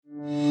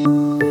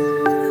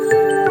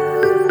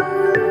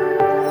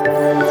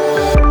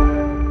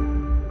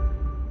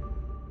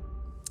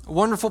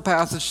wonderful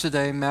passage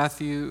today,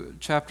 Matthew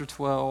chapter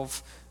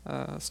 12,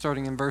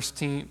 starting in verse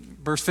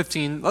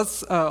 15.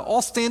 Let's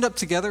all stand up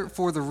together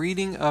for the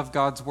reading of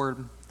God's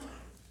word.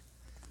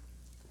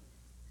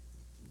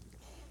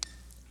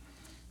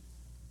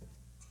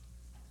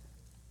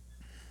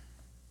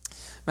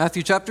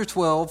 Matthew chapter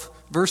 12,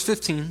 verse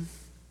 15.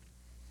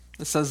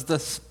 It says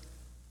this: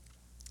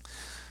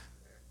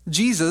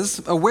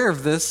 Jesus, aware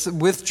of this,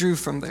 withdrew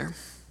from there,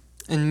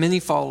 and many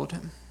followed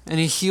him. And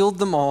he healed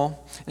them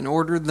all and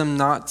ordered them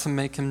not to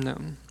make him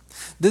known.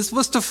 This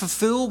was to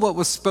fulfill what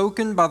was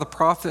spoken by the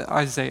prophet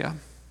Isaiah.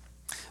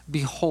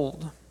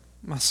 Behold,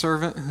 my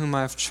servant whom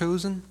I have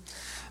chosen,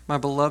 my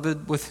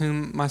beloved with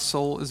whom my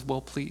soul is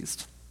well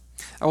pleased.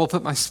 I will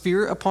put my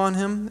spirit upon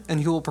him,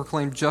 and he will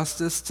proclaim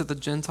justice to the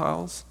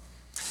Gentiles.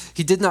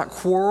 He did not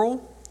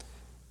quarrel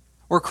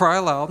or cry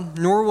aloud,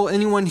 nor will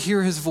anyone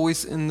hear his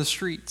voice in the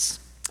streets.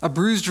 A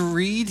bruised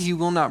reed he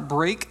will not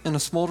break, and a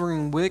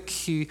smoldering wick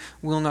he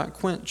will not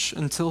quench,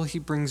 until he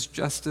brings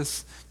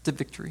justice to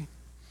victory.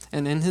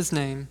 And in his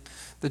name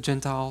the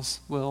Gentiles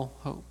will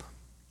hope.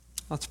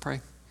 Let's pray.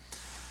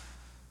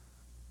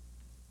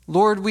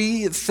 Lord,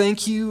 we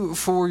thank you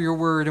for your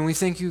word, and we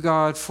thank you,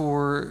 God,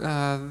 for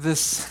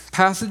this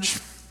passage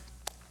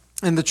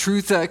and the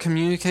truth that it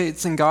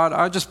communicates. And God,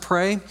 I just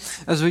pray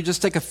as we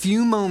just take a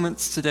few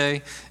moments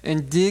today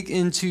and dig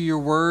into your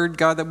word,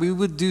 God, that we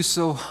would do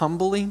so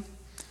humbly.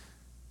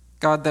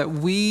 God, that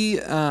we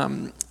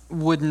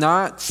would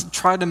not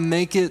try to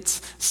make it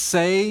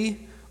say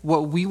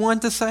what we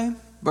want to say,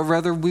 but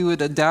rather we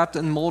would adapt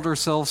and mold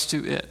ourselves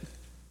to it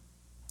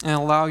and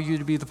allow you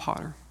to be the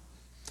potter.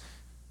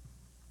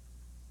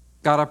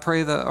 God, I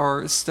pray that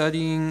our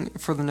studying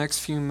for the next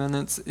few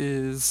minutes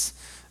is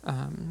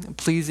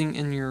pleasing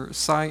in your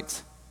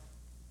sight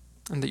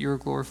and that you are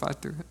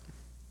glorified through it.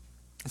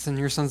 It's in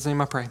your son's name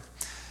I pray.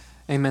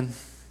 Amen.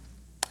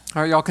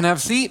 All right, y'all can have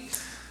a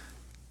seat.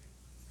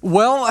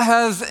 Well,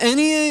 has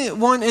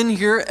anyone in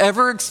here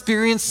ever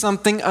experienced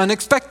something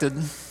unexpected?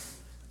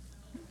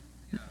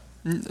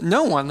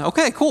 No one.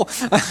 Okay, cool.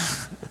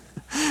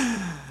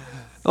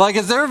 Like,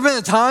 has there ever been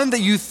a time that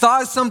you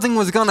thought something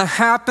was going to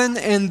happen,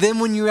 and then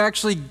when you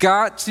actually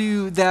got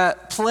to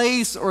that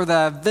place or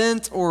that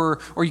event or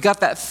you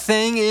got that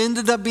thing, it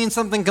ended up being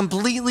something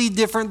completely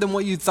different than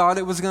what you thought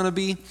it was going to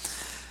be?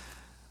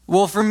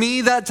 Well, for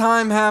me, that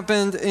time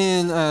happened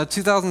in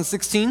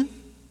 2016.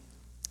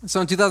 So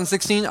in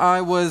 2016,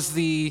 I was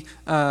the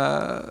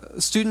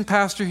student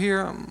pastor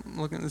here. I'm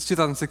looking, it's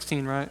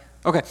 2016, right?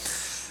 Okay.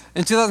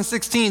 In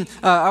 2016,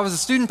 I was a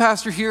student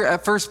pastor here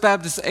at First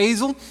Baptist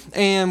Azle,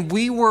 and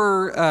we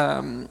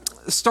were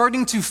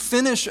starting to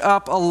finish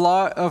up a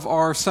lot of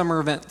our summer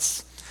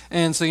events.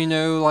 And so,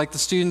 like the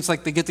students,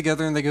 like they get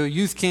together and they go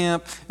youth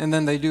camp, and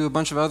then they do a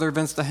bunch of other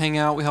events to hang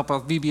out. We help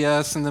out with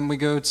VBS, and then we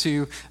go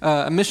to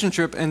a mission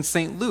trip in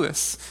St.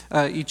 Louis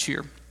each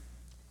year.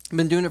 I've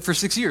been doing it for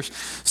 6 years.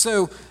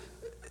 So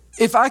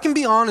if I can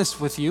be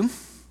honest with you,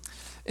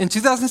 in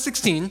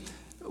 2016,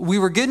 we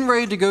were getting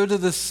ready to go to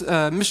this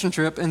mission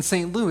trip in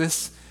St.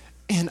 Louis,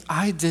 and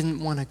I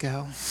didn't want to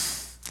go.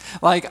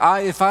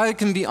 If I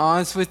can be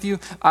honest with you,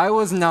 I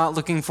was not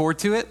looking forward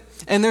to it.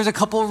 And there's a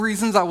couple of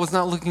reasons I was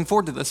not looking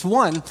forward to this.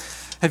 One,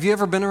 have you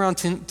ever been around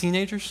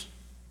teenagers?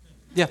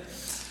 Yeah.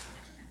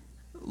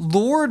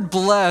 Lord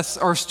bless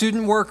our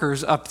student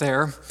workers up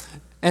there,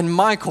 and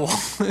Michael,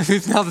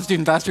 who's now the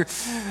student pastor,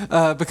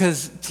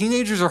 because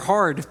teenagers are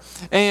hard.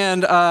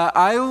 And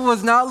I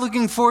was not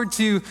looking forward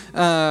to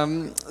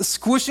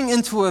squishing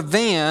into a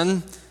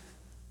van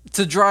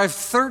to drive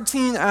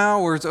 13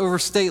 hours over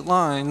state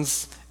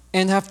lines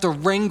and have to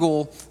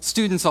wrangle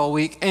students all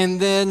week and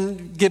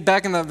then get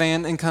back in that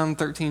van and come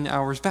 13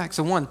 hours back.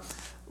 So one,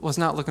 was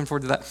not looking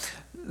forward to that.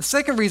 The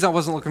second reason I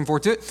wasn't looking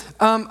forward to it,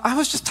 I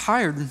was just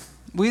tired.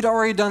 We'd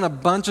already done a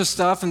bunch of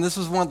stuff, and this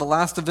was one of the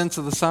last events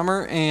of the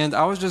summer, and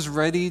I was just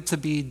ready to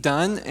be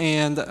done,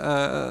 and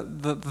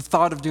the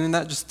thought of doing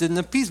that just didn't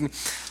appease me.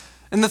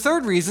 And the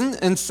third reason,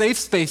 and safe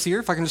space here,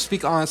 if I can just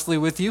speak honestly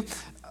with you,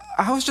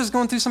 I was just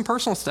going through some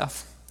personal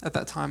stuff at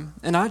that time,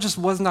 and I just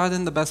was not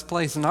in the best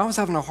place, and I was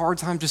having a hard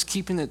time just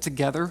keeping it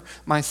together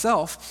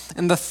myself.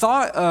 And the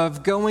thought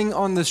of going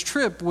on this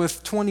trip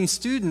with 20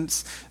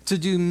 students to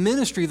do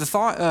ministry, the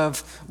thought of,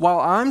 while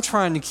I'm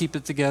trying to keep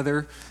it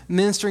together,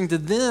 ministering to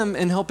them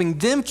and helping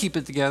them keep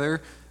it together,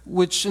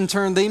 which in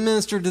turn they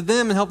ministered to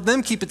them and helped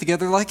them keep it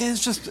together,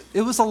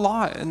 it was a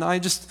lot, and I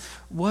just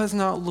was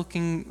not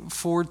looking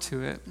forward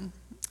to it.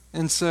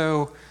 And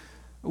so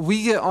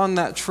we get on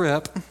that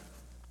trip,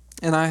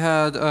 and I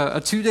had a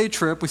 2-day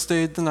trip. We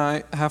stayed the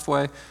night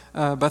halfway,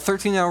 about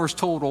 13 hours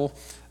total.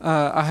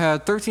 I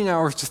had 13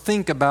 hours to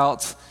think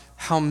about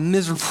how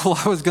miserable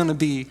I was going to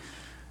be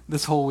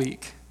this whole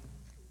week.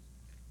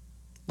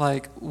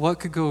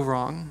 What could go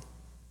wrong?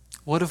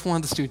 What if one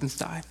of the students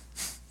died?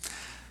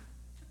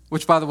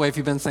 Which, by the way, if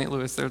you've been in St.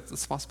 Louis, there's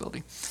this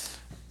possibility.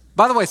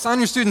 By the way, sign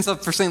your students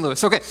up for St.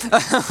 Louis. Okay.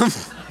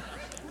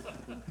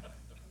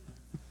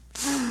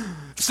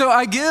 So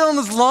I get on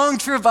this long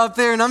trip up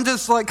there, and I'm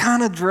just like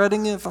kind of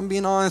dreading it, if I'm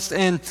being honest.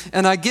 And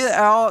I get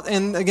out,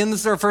 and again,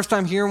 this is our first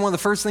time here. And one of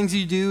the first things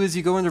you do is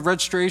you go into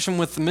registration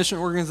with the mission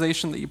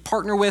organization that you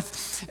partner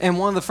with. And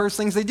one of the first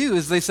things they do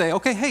is they say,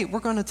 okay, hey, we're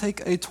going to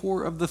take a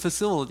tour of the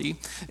facility.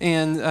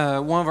 And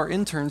one of our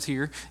interns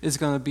here is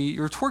going to be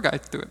your tour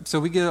guide through it. So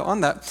we get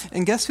on that.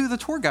 And guess who the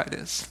tour guide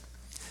is?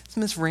 It's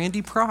Miss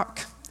Randy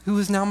Prock, who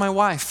is now my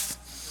wife.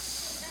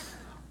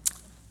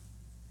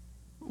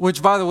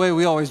 Which, by the way,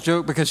 we always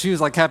joke because she was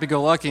like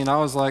happy-go-lucky, and I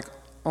was like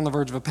on the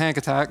verge of a panic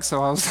attack.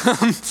 So I was,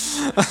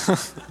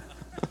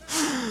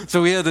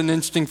 so we had an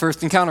interesting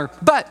first encounter.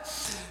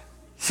 But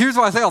here's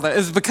why I say all that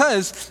is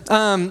because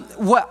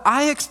what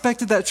I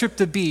expected that trip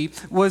to be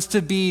was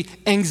to be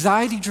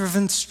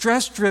anxiety-driven,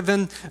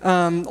 stress-driven,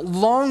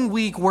 long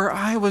week where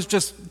I was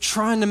just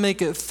trying to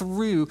make it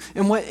through.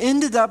 And what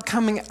ended up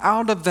coming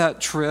out of that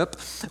trip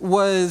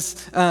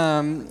was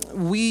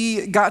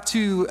we got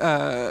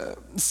to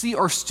see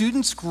our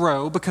students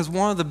grow, because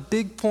one of the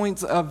big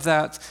points of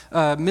that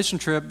mission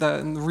trip,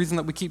 and the reason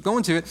that we keep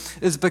going to it,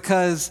 is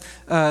because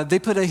they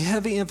put a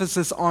heavy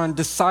emphasis on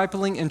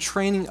discipling and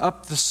training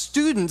up the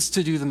students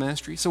to do the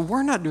ministry. So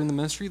we're not doing the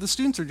ministry, the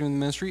students are doing the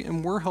ministry,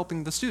 and we're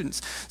helping the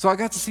students. So I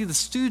got to see the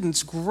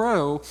students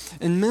grow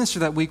and minister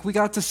that week. We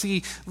got to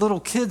see little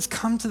kids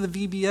come to the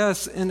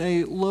VBS in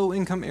a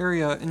low-income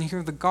area and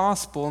hear the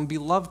gospel and be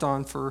loved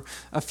on for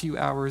a few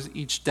hours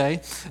each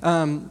day.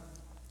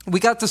 We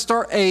got to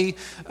start a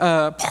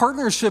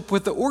partnership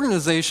with the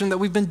organization that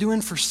we've been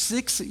doing for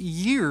 6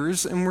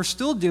 years, and we're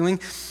still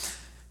doing,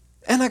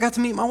 and I got to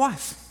meet my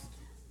wife.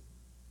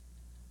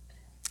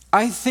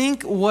 I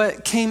think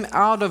what came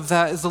out of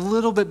that is a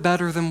little bit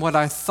better than what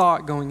I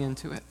thought going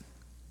into it.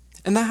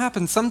 And that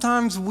happens.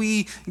 Sometimes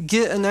we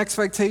get an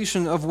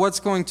expectation of what's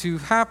going to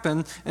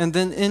happen, and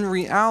then in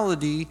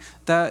reality,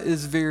 that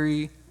is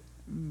very,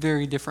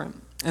 very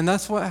different. And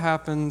that's what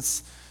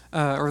happens,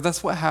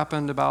 that's what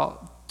happened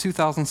about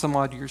 2,000 some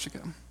odd years ago.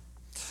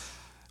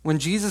 When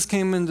Jesus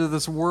came into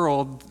this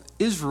world,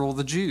 Israel,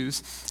 the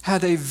Jews,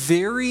 had a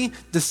very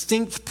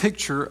distinct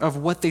picture of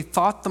what they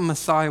thought the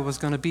Messiah was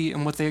going to be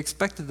and what they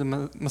expected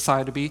the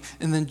Messiah to be.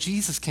 And then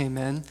Jesus came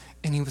in,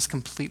 and he was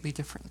completely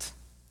different.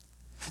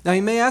 Now,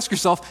 you may ask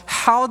yourself,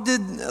 how did,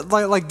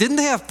 didn't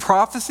they have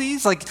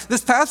prophecies? Like,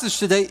 this passage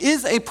today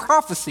is a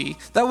prophecy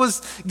that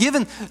was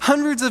given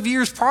hundreds of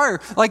years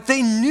prior. Like,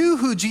 they knew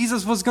who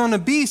Jesus was going to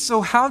be, so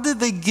how did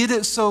they get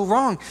it so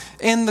wrong?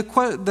 And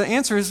the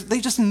answer is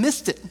they just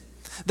missed it.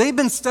 They've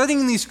been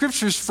studying these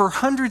scriptures for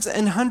hundreds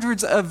and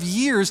hundreds of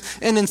years,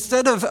 and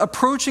instead of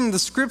approaching the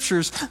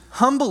scriptures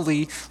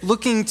humbly,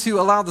 looking to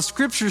allow the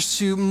scriptures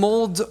to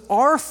mold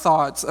our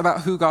thoughts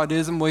about who God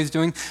is and what he's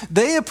doing,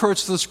 they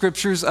approach the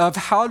scriptures of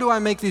how do I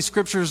make these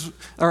scriptures,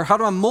 or how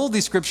do I mold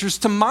these scriptures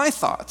to my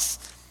thoughts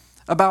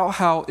about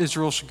how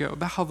Israel should go,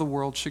 about how the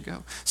world should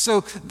go.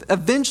 So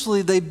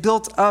eventually they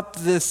built up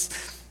this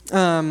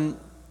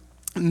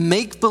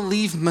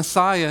make-believe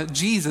Messiah,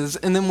 Jesus,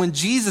 and then when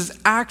Jesus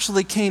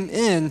actually came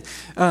in,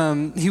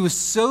 he was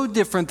so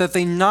different that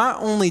they not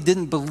only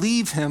didn't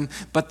believe him,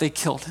 but they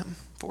killed him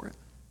for it.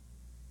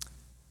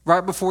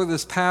 Right before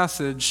this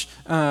passage,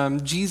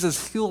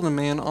 Jesus healed a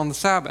man on the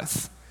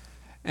Sabbath,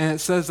 and it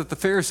says that the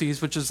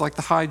Pharisees, which is like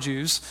the high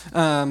Jews,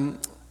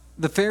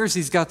 the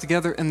Pharisees got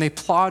together and they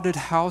plotted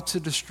how to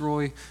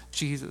destroy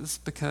Jesus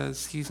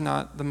because he's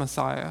not the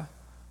Messiah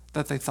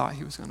that they thought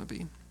he was going to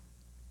be.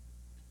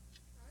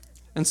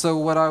 And so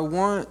what I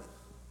want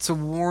to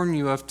warn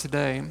you of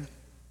today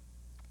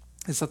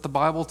is that the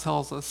Bible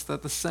tells us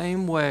that the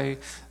same way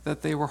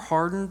that they were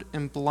hardened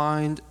and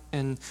blind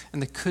and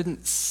they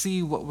couldn't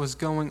see what was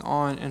going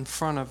on in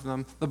front of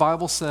them, the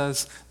Bible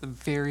says the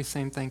very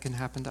same thing can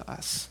happen to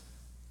us.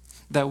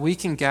 That we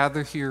can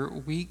gather here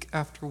week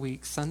after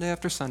week, Sunday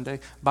after Sunday,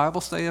 Bible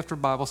study after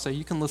Bible study.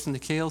 You can listen to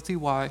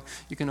KLTY.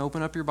 You can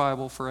open up your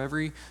Bible for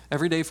every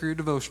day for your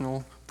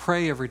devotional,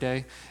 pray every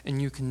day,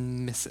 and you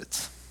can miss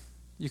it.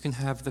 You can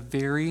have the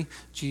very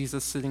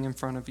Jesus sitting in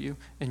front of you,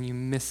 and you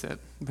miss it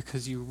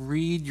because you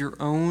read your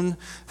own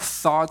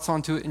thoughts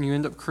onto it, and you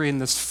end up creating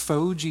this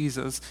faux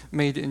Jesus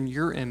made in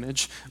your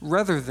image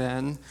rather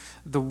than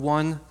the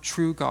one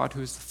true God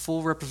who is the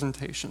full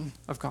representation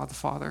of God the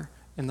Father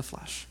in the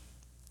flesh.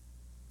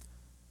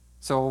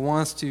 So I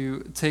want us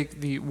to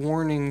take the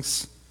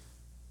warnings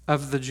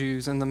of the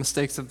Jews and the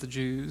mistakes of the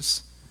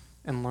Jews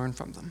and learn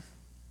from them.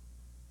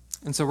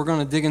 And so we're going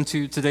to dig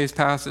into today's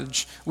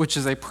passage, which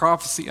is a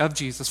prophecy of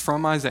Jesus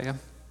from Isaiah.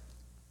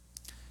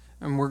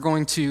 And we're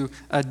going to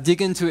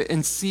dig into it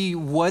and see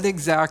what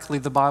exactly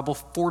the Bible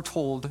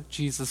foretold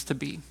Jesus to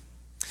be.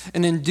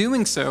 And in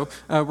doing so,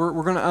 we're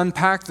going to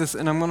unpack this,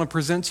 and I'm going to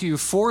present to you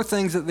 4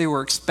 things that they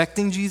were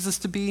expecting Jesus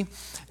to be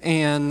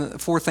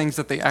and 4 things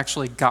that they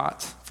actually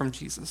got from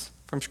Jesus,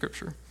 from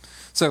Scripture.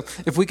 So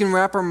if we can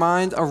wrap our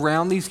mind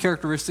around these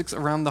characteristics,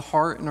 around the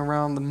heart and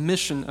around the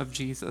mission of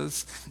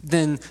Jesus,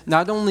 then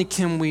not only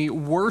can we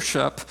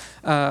worship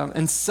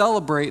and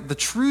celebrate the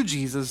true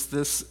Jesus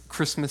this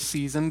Christmas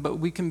season, but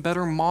we can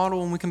better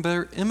model and we can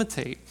better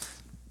imitate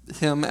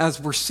him as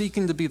we're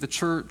seeking to be the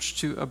church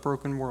to a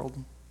broken world.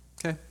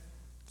 Okay?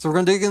 So we're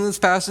going to dig into this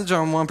passage. I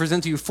want to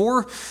present to you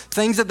 4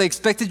 things that they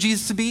expected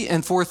Jesus to be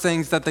and 4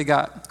 things that they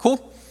got.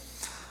 Cool?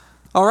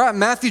 All right,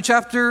 Matthew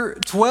chapter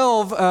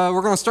 12,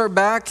 we're going to start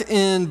back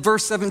in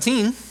verse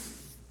 17.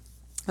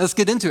 Let's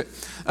get into it.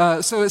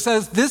 So it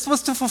says, this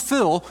was to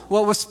fulfill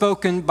what was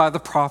spoken by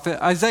the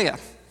prophet Isaiah.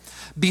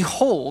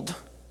 Behold,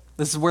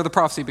 this is where the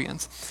prophecy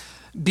begins.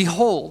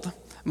 Behold,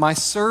 my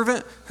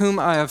servant whom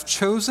I have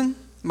chosen,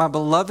 my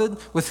beloved,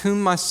 with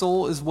whom my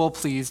soul is well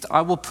pleased. I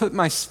will put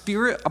my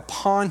spirit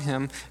upon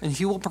him, and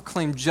he will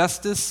proclaim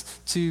justice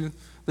to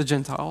the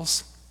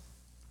Gentiles.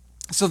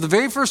 So the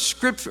very first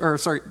descriptor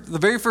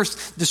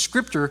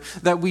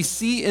that we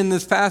see in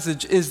this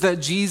passage is that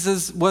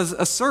Jesus was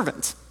a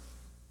servant.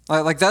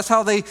 Like that's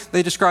how they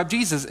describe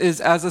Jesus,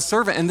 is as a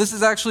servant. And this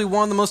is actually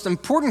one of the most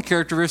important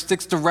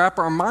characteristics to wrap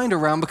our mind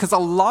around, because a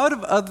lot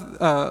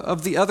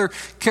of the other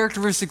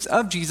characteristics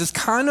of Jesus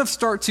kind of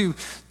start to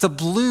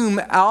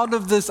bloom out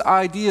of this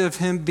idea of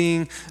him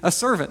being a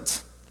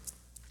servant.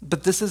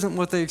 But this isn't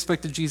what they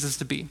expected Jesus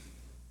to be.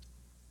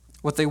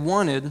 What they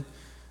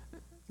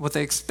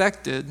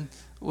expected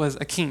was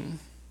a king.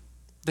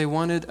 They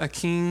wanted a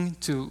king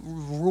to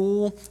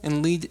rule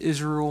and lead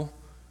Israel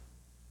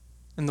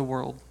in the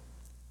world.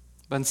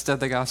 But instead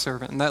they got a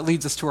servant. And that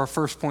leads us to our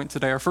first point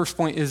today. Our first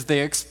point is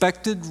they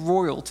expected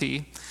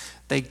royalty.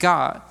 They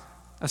got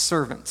a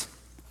servant.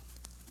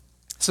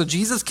 So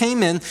Jesus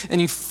came in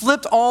and he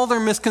flipped all their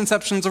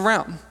misconceptions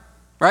around,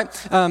 right?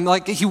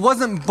 Like he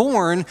wasn't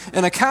born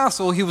in a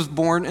castle, he was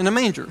born in a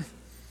manger.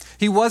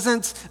 He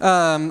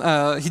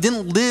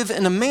didn't live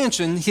in a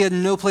mansion, he had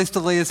no place to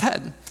lay his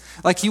head.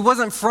 Like he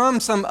wasn't from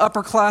some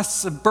upper class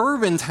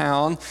suburban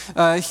town,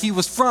 he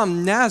was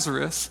from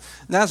Nazareth.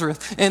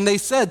 And they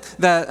said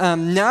that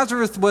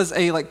Nazareth was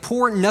a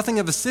poor nothing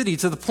of a city,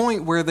 to the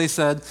point where they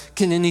said,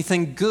 can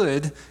anything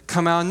good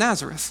come out of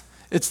Nazareth?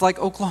 It's like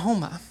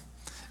Oklahoma.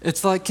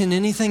 It's like, can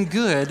anything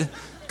good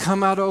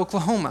come out of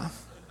Oklahoma?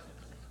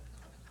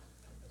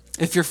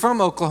 If you're from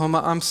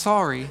Oklahoma, I'm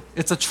sorry.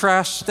 It's a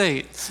trash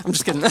state. I'm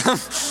just kidding.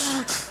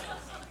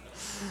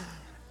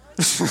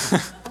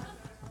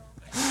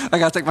 I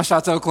got to take my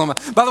shots at Oklahoma.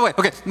 By the way,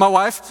 okay, my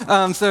wife,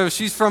 so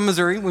she's from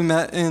Missouri. We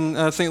met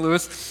in St.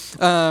 Louis.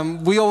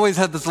 We always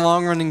had this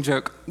long-running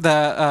joke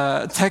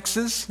that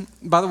Texas,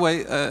 by the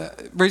way,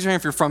 raise your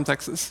hand if you're from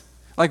Texas.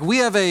 Like we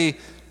have a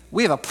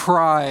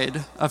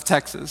pride of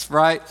Texas,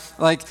 right?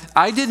 Like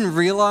I didn't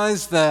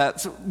realize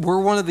that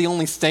we're one of the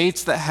only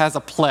states that has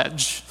a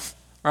pledge.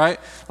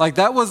 Right? Like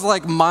that was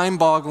like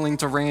mind-boggling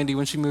to Randy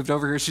when she moved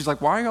over here. She's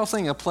like, why are y'all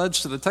saying a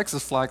pledge to the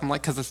Texas flag? I'm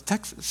like, because it's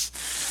Texas.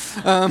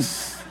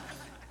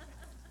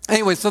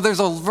 Anyway, so there's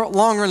a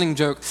long-running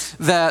joke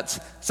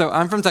so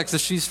I'm from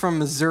Texas, she's from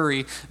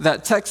Missouri,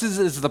 that Texas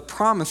is the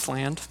promised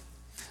land,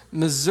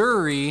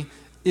 Missouri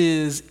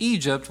is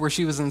Egypt, where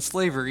she was in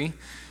slavery,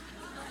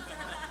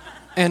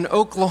 and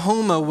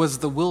Oklahoma was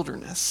the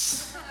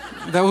wilderness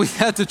that we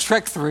had to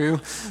trek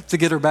through to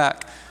get her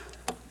back.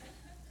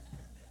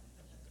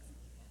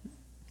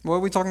 What are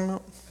we talking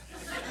about?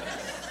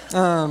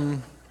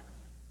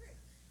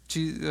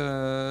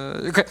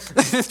 Okay.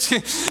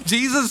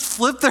 Jesus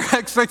flipped their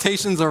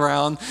expectations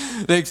around.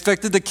 They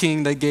expected the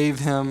king. He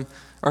gave them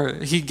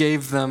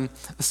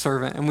a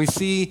servant. And we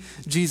see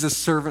Jesus'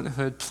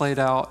 servanthood played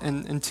out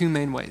in 2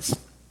 main ways.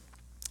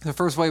 The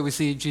first way we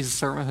see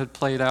Jesus' servanthood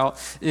played out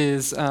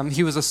is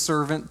he was a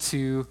servant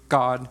to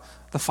God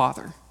the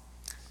Father.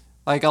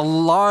 Like a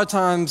lot of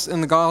times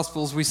in the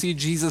Gospels, we see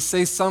Jesus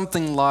say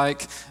something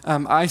like,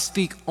 I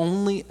speak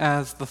only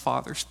as the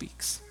Father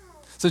speaks.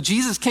 So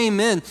Jesus came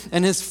in,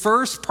 and his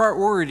first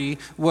priority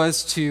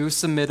was to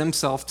submit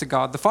himself to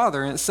God the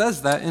Father. And it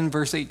says that in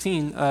verse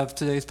 18 of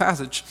today's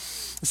passage.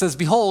 It says,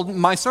 behold,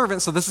 my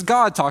servant, so this is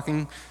God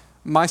talking,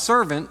 my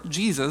servant,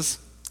 Jesus,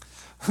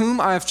 whom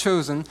I have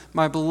chosen,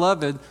 my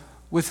beloved,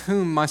 with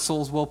whom my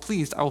soul is well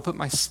pleased. I will put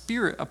my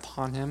spirit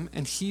upon him,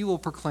 and he will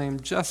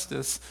proclaim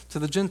justice to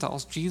the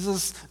Gentiles.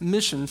 Jesus'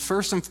 mission,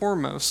 first and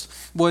foremost,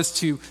 was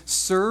to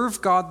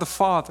serve God the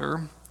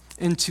Father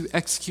and to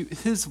execute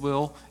his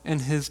will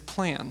and his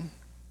plan.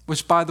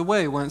 Which, by the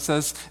way, when it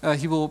says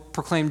he will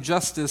proclaim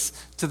justice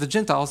to the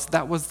Gentiles,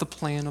 that was the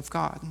plan of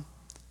God,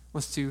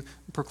 was to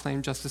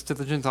proclaim justice to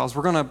the Gentiles.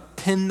 We're going to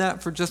pin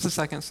that for just a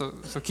second, so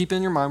keep it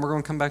in your mind. We're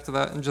going to come back to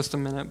that in just a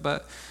minute,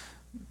 but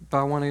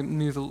I want to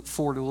move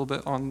forward a little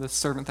bit on the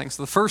servant thing.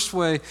 So the first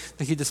way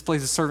that he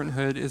displays his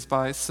servanthood is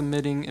by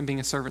submitting and being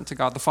a servant to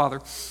God the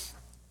Father.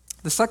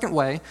 The second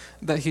way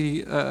that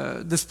he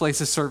displays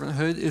his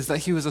servanthood is that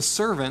he was a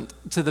servant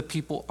to the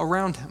people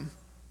around him.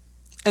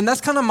 And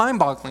that's kind of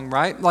mind-boggling,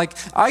 right? Like,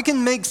 I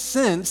can make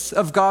sense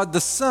of God the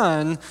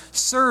Son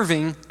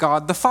serving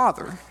God the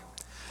Father.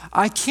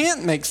 I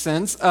can't make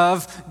sense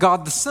of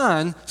God the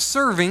Son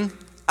serving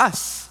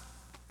us.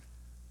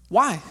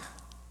 Why?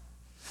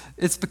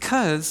 It's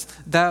because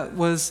that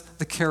was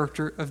the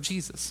character of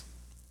Jesus,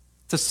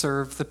 to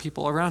serve the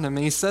people around him.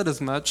 And he said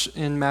as much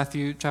in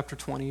Matthew chapter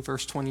 20,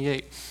 verse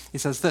 28. He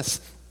says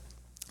this,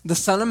 the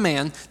Son of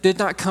Man did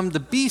not come to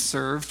be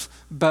served,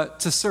 but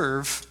to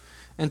serve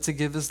and to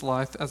give his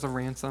life as a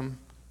ransom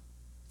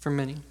for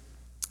many.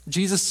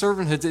 Jesus'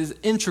 servanthood is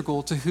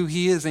integral to who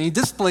he is, and he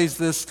displays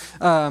this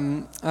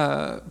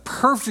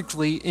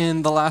perfectly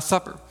in the Last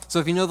Supper. So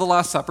if you know the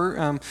Last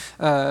Supper,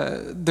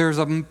 there's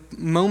a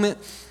moment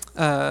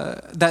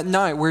that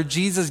night where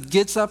Jesus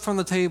gets up from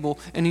the table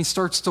and he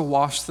starts to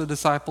wash the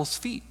disciples'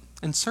 feet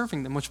and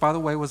serving them, which, by the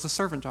way, was a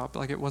servant job.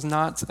 Like, it was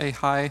not a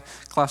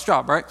high-class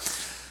job, right?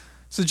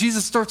 So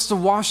Jesus starts to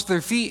wash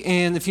their feet,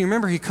 and if you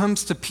remember, he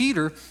comes to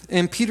Peter,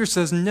 and Peter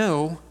says,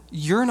 "No,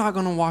 you're not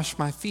going to wash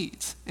my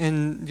feet."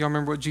 And y'all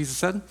remember what Jesus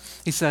said?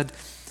 He said,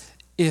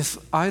 "If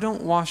I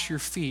don't wash your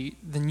feet,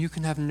 then you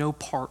can have no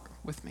part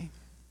with me."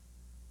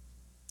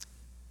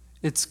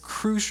 It's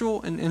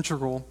crucial and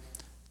integral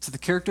to the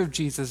character of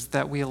Jesus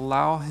that we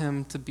allow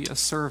him to be a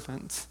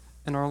servant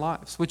in our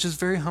lives, which is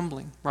very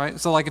humbling, right?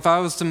 So like if I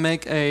was to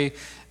make a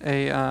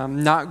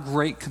not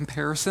great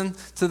comparison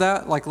to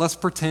that, like let's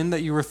pretend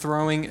that you were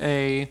throwing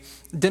a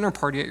dinner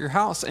party at your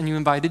house and you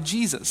invited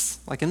Jesus,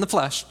 like in the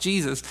flesh,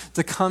 Jesus,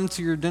 to come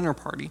to your dinner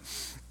party.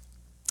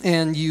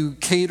 And you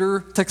cater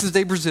Texas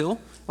Day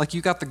Brazil, like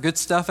you got the good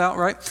stuff out,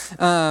 right?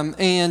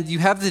 And you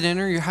have the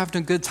dinner, you're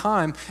having a good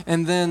time,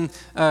 and then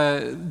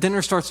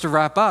dinner starts to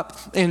wrap up,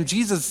 and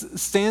Jesus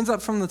stands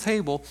up from the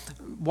table,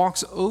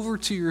 walks over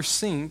to your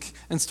sink,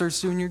 and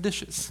starts doing your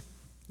dishes.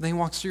 Then he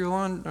walks to your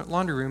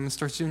laundry room and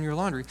starts doing your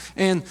laundry.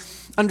 And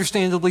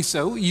understandably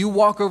so, you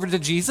walk over to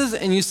Jesus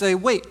and you say,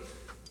 "Wait,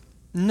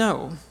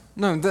 no,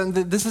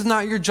 this is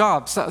not your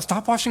job.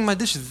 Stop washing my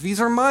dishes.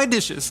 These are my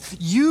dishes.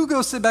 You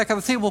go sit back at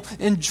the table,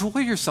 enjoy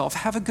yourself,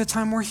 have a good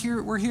time. We're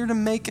here to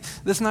make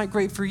this night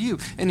great for you."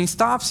 And he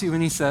stops you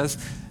and he says,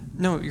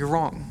 "No, you're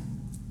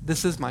wrong.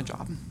 This is my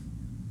job.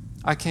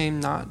 I came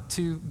not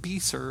to be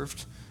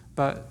served,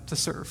 but to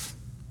serve."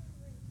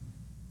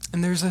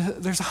 And there's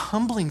a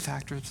humbling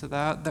factor to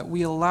that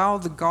we allow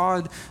the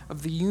God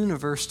of the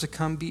universe to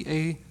come be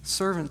a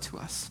servant to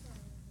us.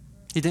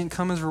 He didn't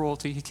come as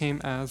royalty, he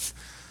came as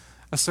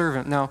a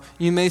servant. Now,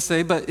 you may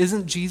say, but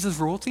isn't Jesus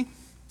royalty?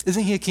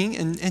 Isn't he a king?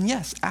 And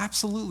yes,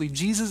 absolutely.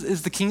 Jesus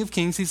is the King of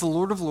Kings. He's the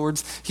Lord of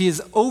Lords. He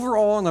is over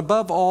all and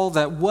above all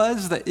that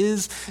was, that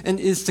is,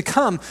 and is to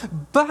come.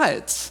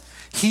 But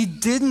he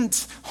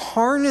didn't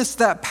harness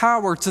that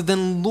power to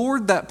then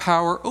lord that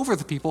power over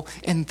the people,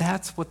 and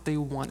that's what they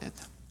wanted.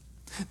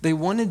 They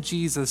wanted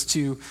Jesus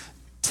to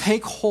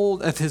take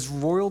hold of his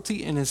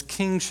royalty and his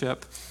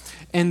kingship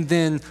and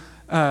then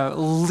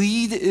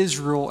lead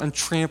Israel and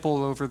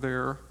trample over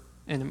their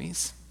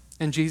enemies.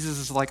 And Jesus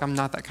is like, "I'm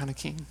not that kind of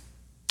king.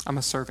 I'm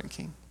a servant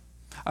king.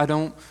 I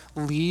don't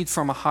lead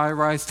from a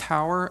high-rise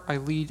tower. I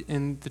lead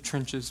in the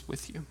trenches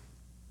with you."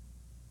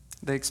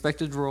 They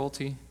expected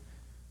royalty.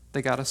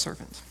 They got a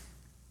servant.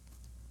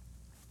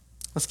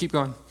 Let's keep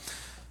going.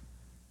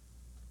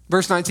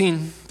 Verse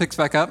 19 picks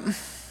back up.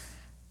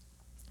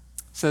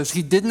 Says,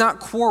 "He did not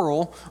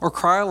quarrel or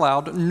cry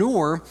aloud,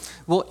 nor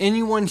will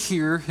anyone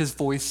hear his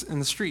voice in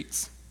the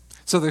streets."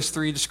 So there's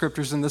three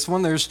descriptors in this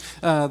one. There's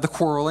the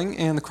quarreling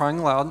and the crying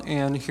aloud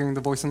and hearing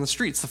the voice in the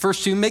streets. The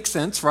first two make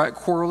sense, right?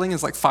 Quarreling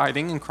is like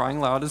fighting, and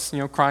crying loud is,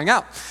 crying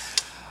out.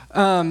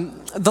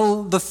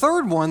 The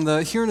third one,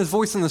 the hearing his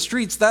voice in the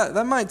streets,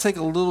 that might take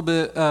a little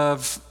bit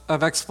of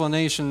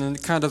explanation, and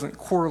it kind of doesn't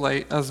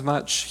correlate as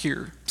much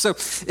here. So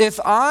if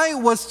I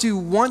was to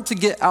want to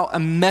get out a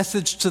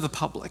message to the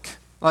public,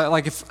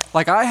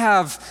 like I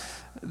have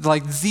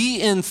like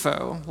the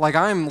info, like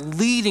I'm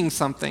leading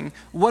something,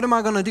 what am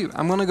I going to do?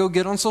 I'm going to go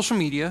get on social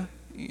media.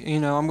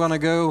 I'm going to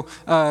go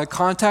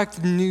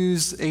contact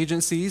news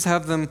agencies,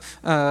 have them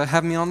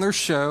have me on their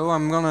show.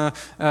 I'm going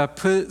to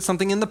put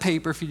something in the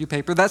paper if you do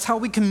paper. That's how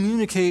we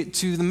communicate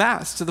to the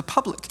mass, to the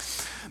public.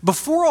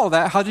 Before all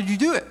that, how did you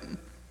do it?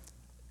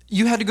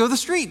 You had to go to the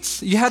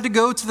streets. You had to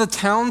go to the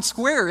town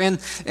square, and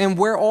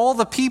where all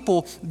the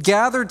people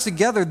gathered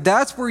together,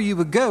 that's where you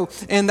would go.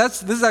 And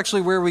this is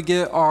actually where we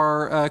get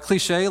our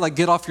cliche, like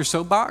get off your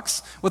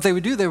soapbox. What they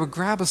would do, they would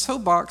grab a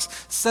soapbox,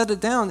 set it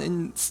down,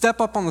 and step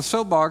up on the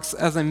soapbox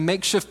as a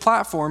makeshift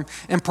platform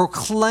and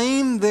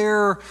proclaim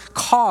their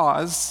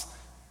cause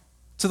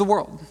to the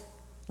world,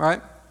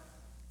 right?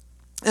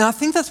 And I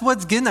think that's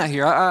what's getting at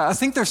here. I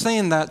think they're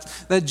saying that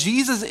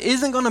Jesus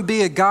isn't going to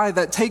be a guy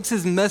that takes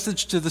his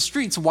message to the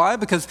streets. Why?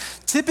 Because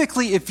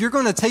typically if you're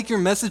going to take your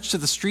message to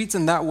the streets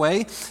in that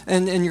way,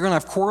 and you're going to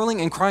have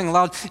quarreling and crying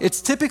aloud,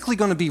 it's typically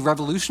going to be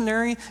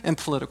revolutionary and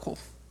political.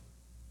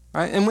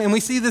 Right? And we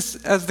see this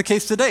as the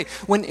case today.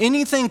 When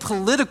anything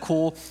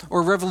political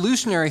or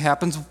revolutionary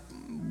happens,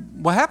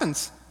 what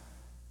happens?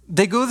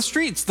 They go to the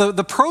streets.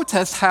 The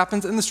protest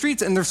happens in the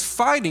streets, and there's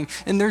fighting,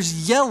 and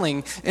there's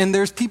yelling, and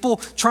there's people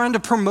trying to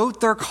promote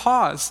their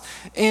cause.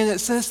 And it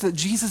says that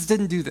Jesus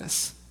didn't do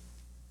this.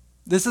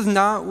 This is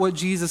not what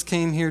Jesus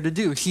came here to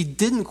do. He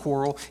didn't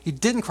quarrel. He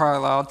didn't cry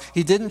aloud.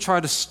 He didn't try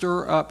to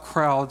stir up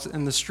crowds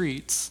in the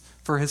streets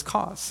for his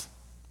cause.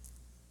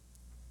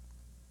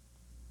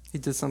 He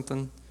did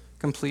something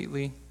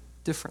completely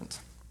different.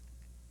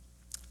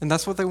 And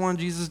that's what they wanted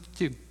Jesus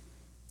to do.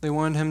 They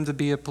wanted him to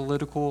be a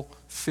political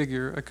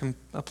figure,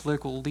 a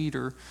political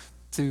leader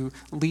to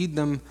lead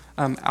them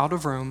out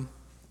of Rome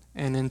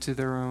and into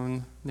their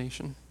own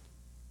nation.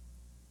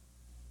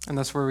 And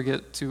that's where we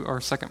get to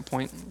our second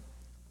point.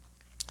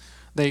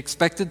 They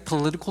expected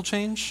political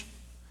change,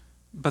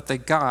 but they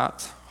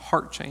got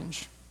heart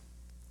change.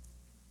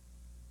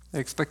 They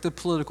expected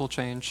political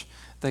change,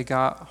 they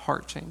got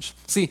heart change.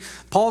 See,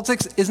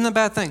 politics isn't a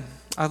bad thing.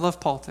 I love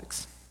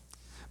politics.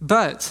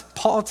 But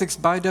politics,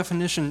 by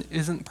definition,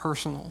 isn't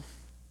personal.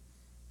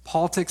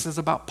 Politics is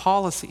about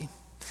policy.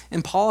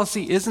 And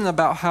policy isn't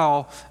about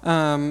how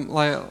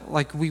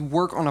like we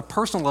work on a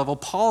personal level.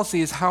 Policy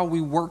is how we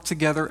work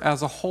together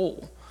as a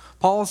whole.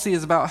 Policy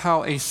is about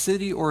how a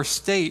city or a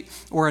state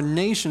or a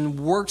nation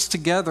works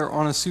together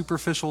on a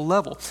superficial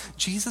level.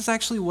 Jesus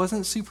actually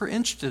wasn't super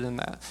interested in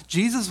that.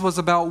 Jesus was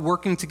about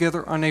working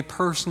together on a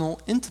personal,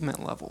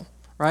 intimate level,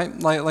 right?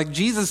 Like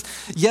Jesus,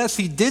 yes,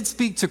 he did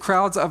speak to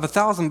crowds of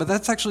 1,000, but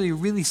that's actually a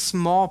really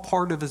small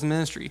part of his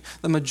ministry.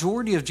 The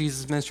majority of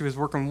Jesus' ministry was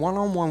working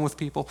one-on-one with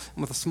people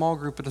and with a small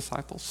group of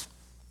disciples.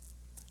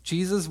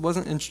 Jesus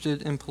wasn't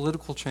interested in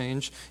political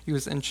change. He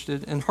was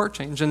interested in heart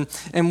change.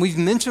 And we've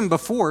mentioned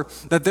before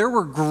that there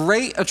were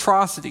great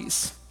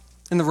atrocities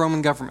in the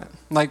Roman government.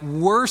 Like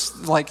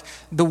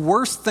the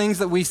worst things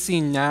that we see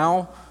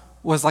now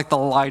was like the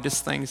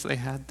lightest things they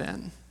had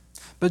then.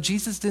 But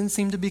Jesus didn't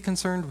seem to be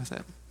concerned with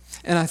it.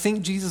 And I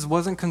think Jesus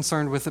wasn't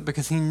concerned with it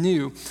because he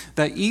knew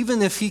that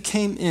even if he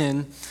came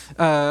in,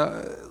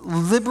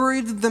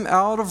 liberated them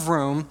out of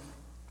Rome,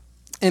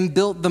 and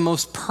built the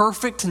most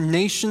perfect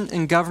nation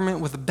and government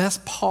with the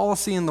best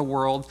policy in the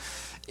world,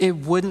 it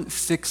wouldn't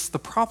fix the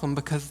problem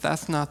because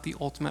that's not the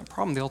ultimate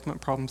problem. The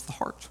ultimate problem is the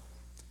heart.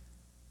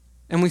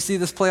 And we see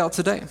this play out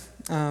today.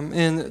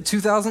 In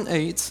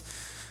 2008,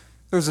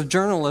 there was a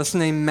journalist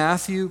named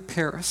Matthew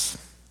Paris,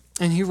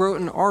 and he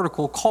wrote an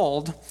article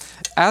called,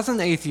 "As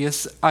an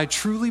Atheist, I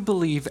Truly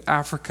Believe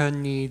Africa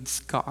Needs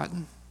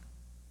God."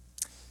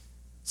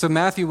 So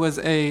Matthew was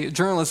a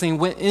journalist, and he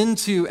went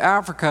into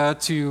Africa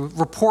to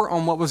report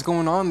on what was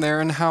going on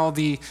there and how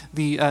the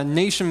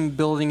nation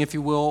building, if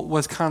you will,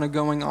 was kind of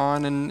going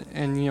on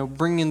and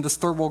bringing this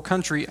third world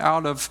country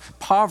out of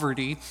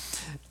poverty.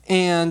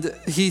 And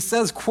he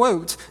says,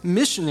 quote,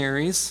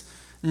 "Missionaries,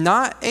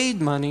 not aid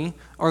money,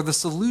 are the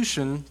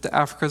solution to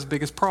Africa's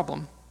biggest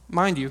problem."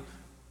 Mind you,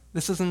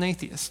 this is an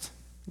atheist.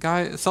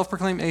 Guy,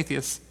 self-proclaimed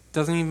atheist,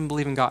 doesn't even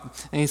believe in God.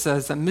 And he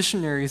says that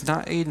missionaries,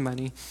 not aid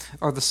money,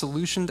 are the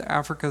solution to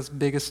Africa's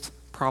biggest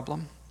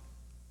problem.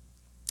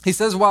 He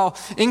says while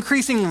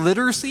increasing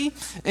literacy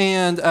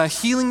and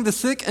healing the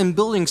sick and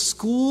building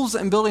schools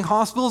and building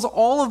hospitals,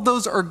 all of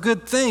those are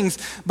good things,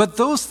 but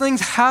those things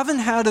haven't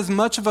had as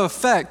much of an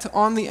effect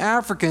on the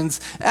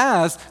Africans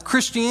as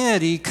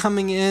Christianity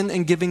coming in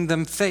and giving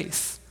them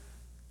faith.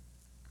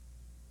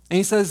 And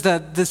he says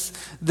that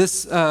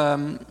this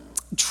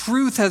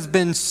truth has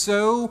been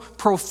so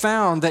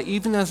profound that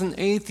even as an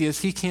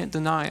atheist, he can't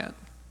deny it.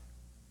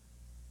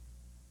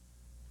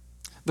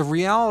 The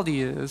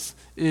reality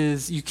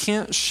is you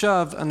can't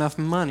shove enough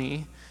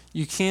money,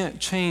 you can't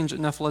change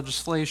enough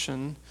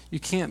legislation, you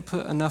can't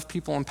put enough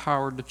people in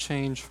power to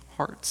change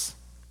hearts.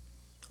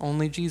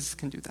 Only Jesus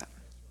can do that.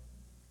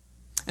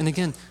 And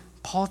again,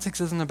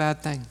 politics isn't a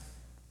bad thing.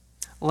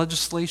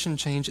 Legislation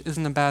change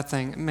isn't a bad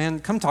thing.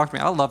 Man, come talk to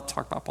me. I love to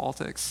talk about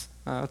politics.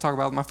 I talk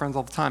about it with my friends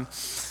all the time.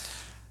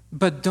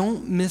 But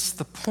don't miss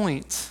the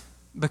point,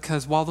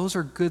 because while those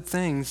are good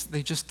things,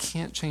 they just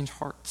can't change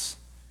hearts.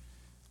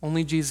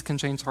 Only Jesus can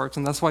change hearts,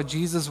 and that's why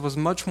Jesus was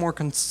much more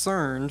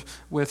concerned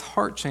with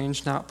heart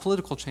change, not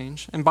political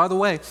change. And by the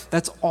way,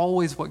 that's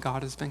always what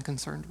God has been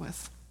concerned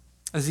with.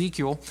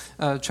 Ezekiel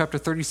chapter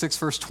 36,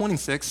 verse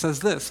 26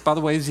 says this. By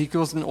the way,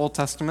 Ezekiel is an Old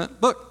Testament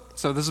book,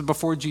 so this is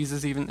before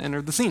Jesus even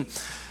entered the scene.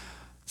 It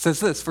says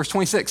this, verse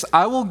 26,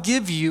 "I will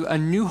give you a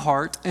new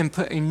heart and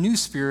put a new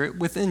spirit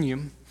within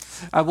you.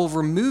 I will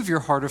remove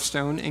your heart of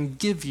stone and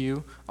give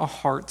you a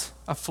heart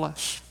of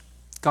flesh."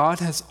 God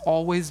has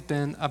always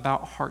been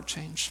about heart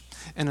change.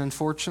 And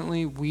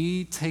unfortunately,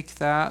 we take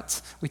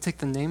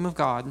the name of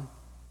God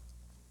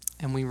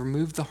and we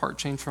remove the heart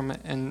change from it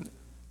and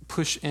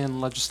push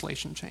in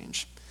legislation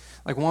change.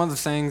 Like one of the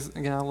things,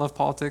 again, I love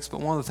politics,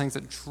 but one of the things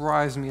that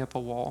drives me up a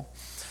wall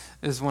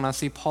is when I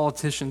see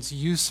politicians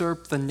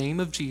usurp the name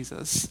of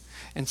Jesus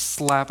and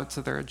slap it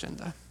to their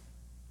agenda.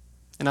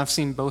 And I've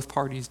seen both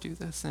parties do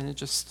this, and it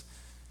just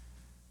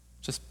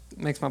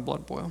makes my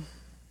blood boil.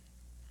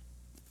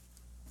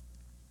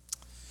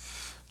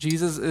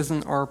 Jesus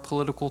isn't our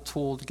political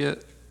tool to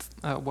get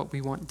what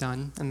we want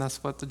done, and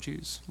that's what the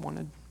Jews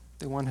wanted.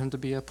 They wanted him to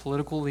be a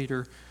political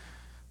leader,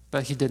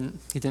 but he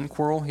didn't. He didn't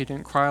quarrel, he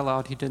didn't cry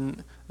aloud, he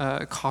didn't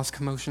cause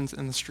commotions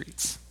in the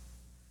streets.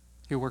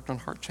 He worked on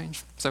heart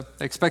change. So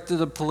they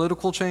expected a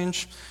political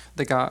change,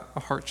 they got a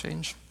heart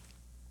change.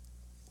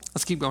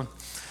 Let's keep going.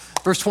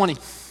 Verse 20,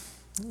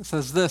 it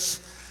says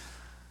this,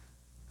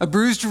 "A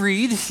bruised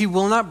reed he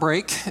will not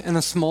break, and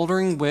a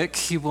smoldering wick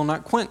he will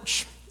not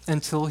quench,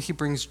 until he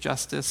brings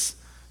justice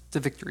to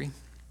victory."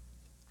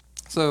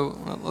 So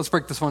let's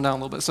break this one down a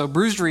little bit. So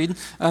bruised reed.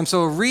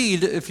 So a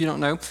reed, if you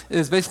don't know,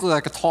 is basically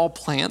like a tall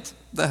plant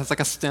that has like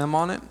a stem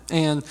on it.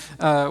 And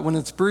when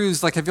it's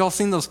bruised, like have y'all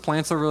seen those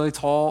plants that are really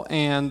tall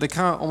and they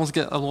kind of almost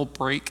get a little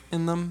break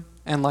in them?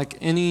 And like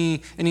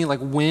any like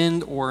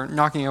wind or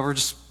knocking over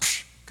just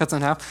cuts it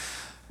in half.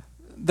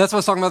 That's what I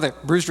was talking about there,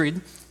 bruised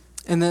reed.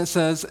 And then it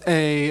says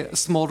a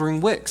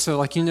smoldering wick. So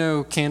like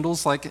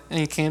candles, like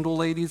any candle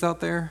ladies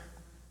out there,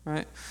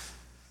 right?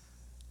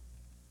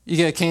 You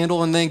get a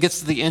candle and then it gets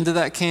to the end of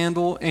that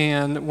candle,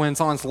 and when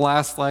it's on its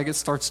last leg, it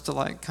starts to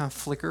like kind of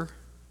flicker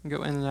and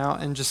go in and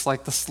out, and just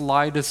like the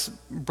slightest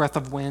breath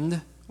of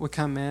wind would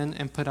come in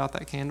and put out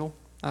that candle.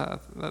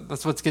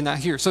 That's what's getting at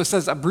here. So it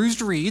says, a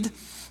bruised reed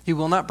he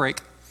will not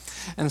break,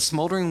 and a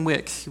smoldering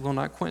wick he will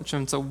not quench.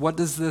 And so what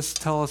does this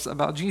tell us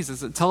about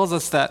Jesus? It tells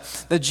us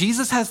that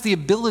Jesus has the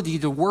ability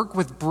to work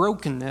with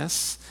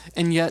brokenness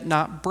and yet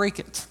not break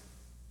it.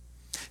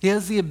 He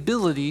has the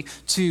ability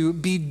to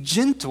be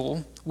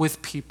gentle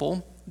with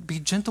people, be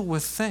gentle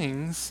with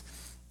things,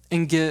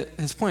 and get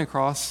his point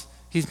across.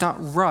 He's not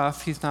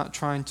rough. He's not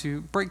trying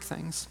to break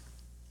things.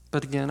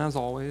 But again, as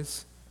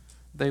always,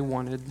 they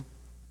wanted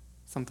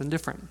something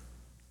different.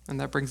 And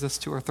that brings us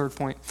to our third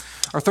point.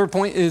 Our third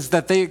point is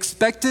that they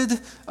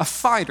expected a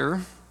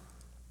fighter,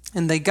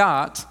 and they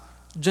got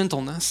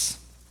gentleness.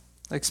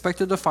 They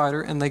expected a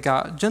fighter, and they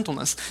got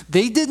gentleness.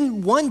 They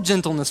didn't want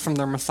gentleness from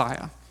their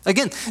Messiah.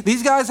 Again,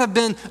 these guys have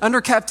been under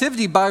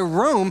captivity by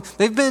Rome.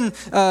 They've been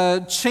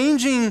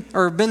trading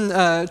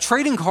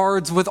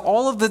cards with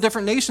all of the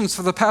different nations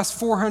for the past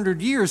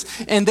 400 years,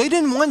 and they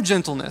didn't want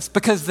gentleness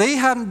because they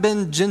hadn't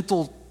been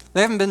gentle.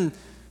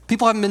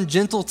 People haven't been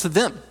gentle to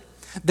them.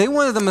 They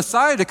wanted the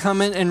Messiah to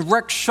come in and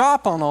wreck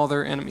shop on all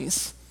their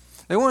enemies.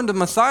 They wanted the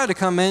Messiah to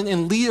come in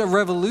and lead a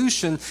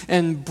revolution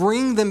and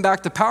bring them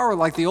back to power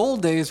like the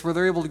old days where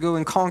they're able to go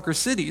and conquer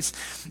cities.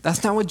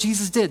 That's not what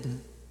Jesus did.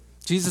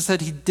 Jesus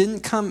said he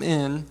didn't come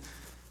in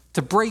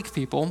to break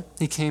people.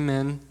 He came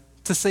in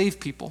to save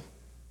people.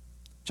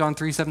 John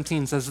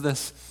 3:17 says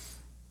this,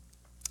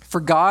 "For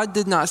God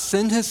did not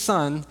send his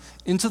Son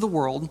into the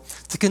world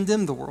to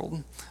condemn the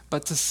world,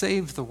 but to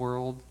save the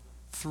world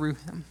through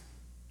him."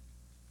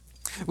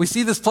 We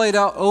see this played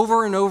out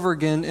over and over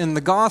again in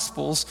the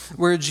Gospels,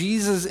 where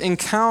Jesus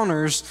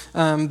encounters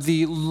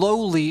the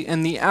lowly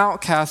and the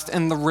outcast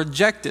and the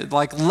rejected,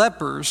 like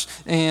lepers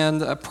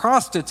and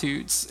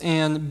prostitutes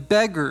and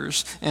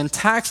beggars and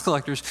tax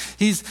collectors.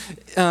 He's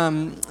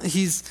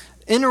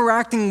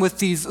interacting with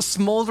these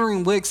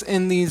smoldering wicks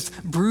and these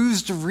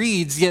bruised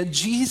reeds, yet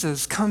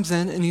Jesus comes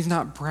in and he's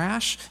not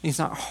brash, he's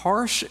not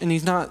harsh, and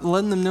he's not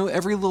letting them know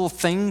every little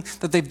thing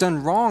that they've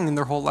done wrong in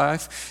their whole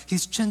life.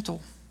 He's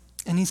gentle.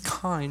 And he's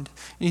kind,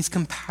 and he's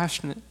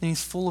compassionate, and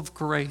he's full of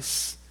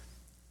grace.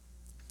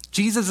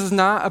 Jesus is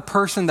not a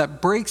person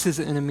that breaks his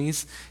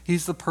enemies.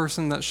 He's the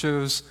person that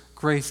shows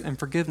grace and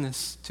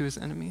forgiveness to his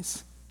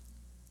enemies.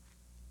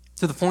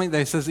 To the point that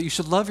he says that you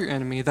should love your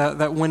enemy,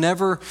 that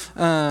whenever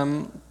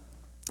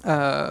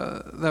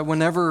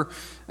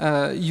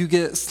you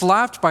get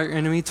slapped by your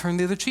enemy, turn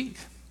the other cheek.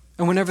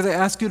 And whenever they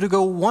ask you to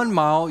go 1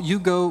 mile, you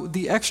go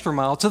the extra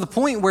mile. To the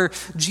point where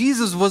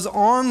Jesus was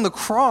on the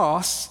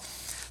cross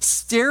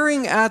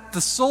staring at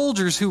the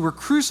soldiers who were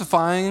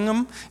crucifying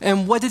him,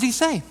 and what did he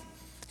say?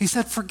 He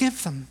said,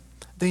 "Forgive them.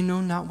 They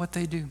know not what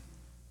they do."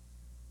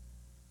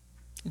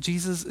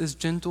 Jesus is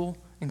gentle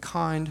and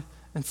kind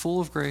and full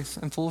of grace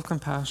and full of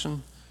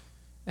compassion,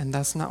 and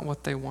that's not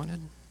what they wanted.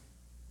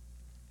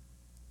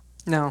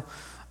 Now,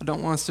 I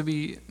don't want us to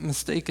be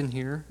mistaken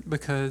here,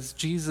 because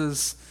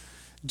Jesus'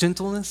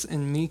 gentleness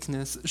and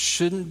meekness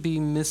shouldn't be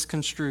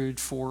misconstrued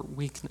for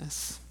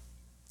weakness.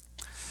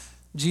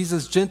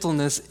 Jesus'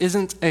 gentleness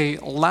isn't a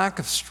lack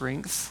of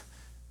strength.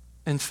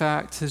 In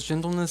fact, his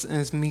gentleness and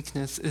his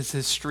meekness is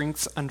his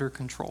strength under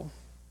control.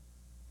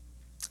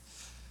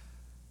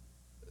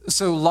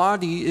 So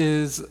Lottie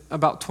is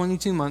about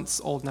 22 months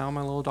old now,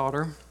 my little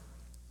daughter.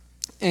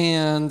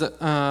 And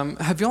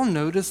have y'all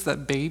noticed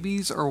that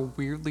babies are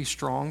weirdly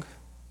strong?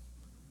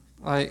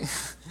 Like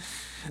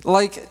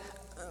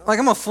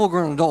I'm a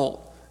full-grown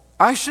adult.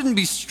 I shouldn't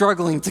be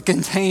struggling to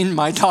contain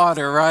my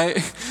daughter, right?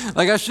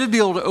 Like I should be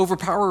able to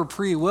overpower her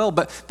pretty well,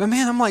 but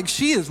man, I'm like,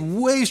 she is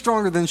way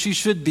stronger than she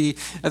should be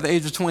at the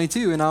age of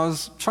 22. And I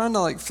was trying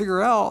to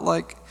figure out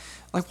like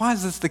why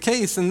is this the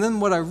case? And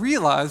then what I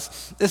realized,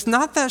 it's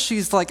not that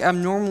she's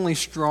abnormally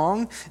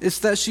strong, it's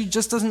that she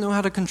just doesn't know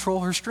how to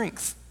control her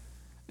strength.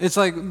 It's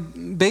like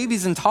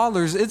babies and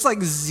toddlers, it's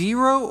like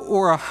 0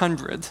 or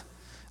 100.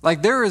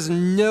 There is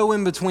no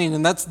in between,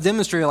 and that's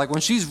demonstrated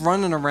when she's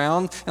running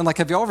around, and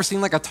have y'all ever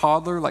seen a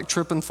toddler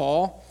trip and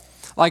fall?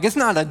 It's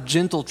not a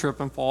gentle trip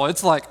and fall.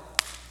 It's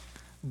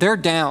they're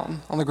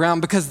down on the ground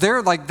because they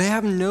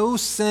have no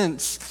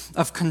sense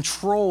of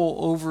control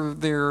over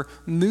their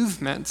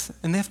movement,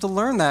 and they have to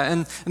learn that.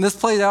 And this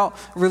played out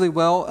really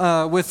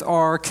well with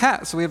our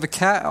cat. So we have a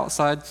cat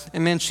outside,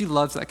 and man, she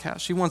loves that cat.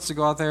 She wants to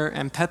go out there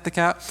and pet the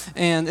cat.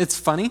 And it's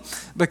funny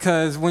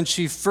because when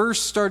she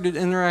first started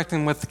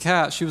interacting with the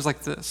cat, she was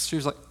like this. She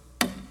was like,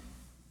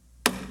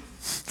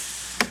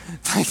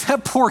 like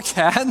that poor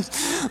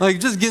cat, like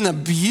just getting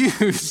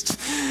abused.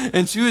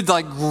 And she would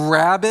like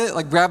grab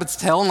its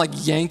tail and like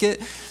yank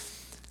it.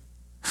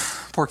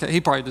 Poor cat,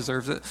 he probably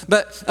deserves it.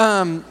 But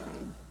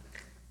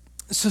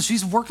so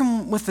she's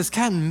working with this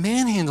cat and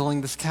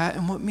manhandling this cat.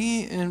 And what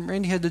me and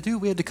Randy had to do,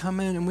 we had to come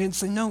in and we had to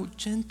say, no,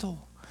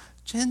 gentle,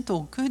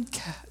 good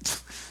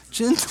cat,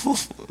 gentle.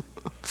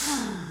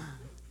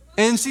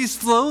 And she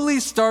slowly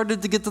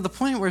started to get to the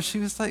point where she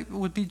was like,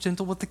 would be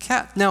gentle with the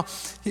cat. Now,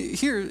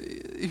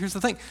 here's the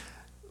thing.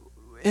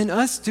 In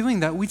us doing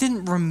that, we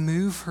didn't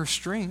remove her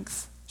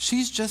strength.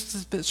 She's just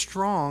as bit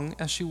strong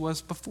as she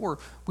was before.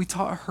 We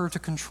taught her to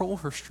control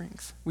her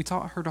strength. We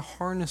taught her to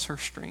harness her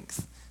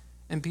strength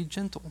and be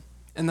gentle.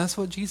 And that's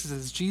what Jesus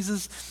is.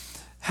 Jesus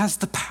has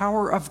the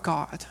power of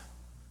God.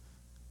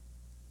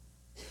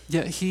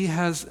 Yet he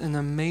has an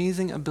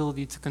amazing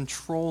ability to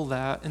control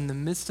that in the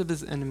midst of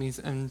his enemies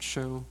and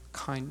show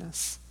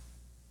kindness.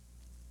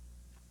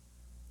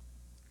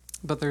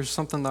 But there's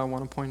something that I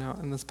want to point out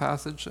in this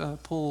passage.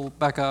 Pull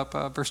back up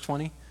verse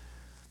 20.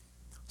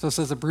 So it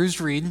says, a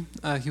bruised reed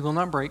he will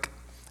not break,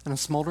 and a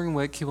smoldering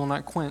wick he will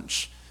not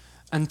quench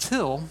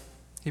until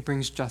he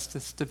brings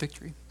justice to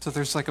victory. So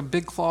there's like a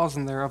big clause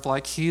in there of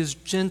like, he is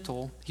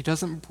gentle. He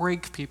doesn't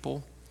break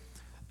people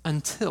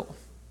until.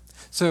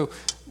 So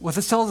what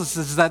this tells us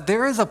is that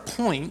there is a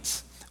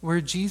point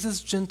where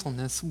Jesus'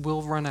 gentleness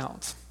will run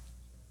out.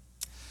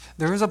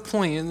 There is a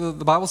point,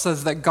 the Bible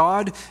says that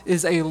God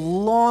is a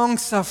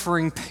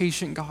long-suffering,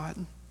 patient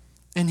God.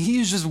 And he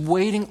is just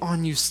waiting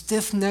on you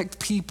stiff-necked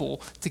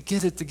people to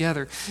get it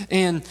together.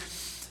 And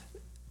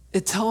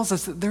it tells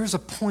us that there's a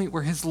point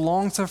where his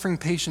long-suffering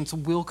patience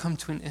will come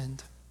to an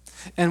end.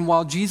 And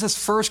while Jesus'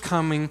 first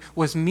coming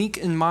was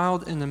meek and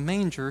mild in a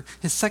manger,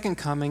 his second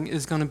coming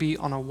is going to be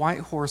on a white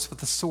horse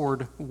with a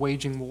sword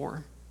waging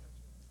war.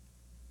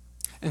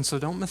 And so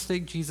don't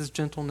mistake Jesus'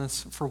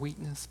 gentleness for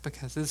weakness,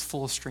 because it is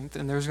full of strength,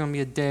 and there's going to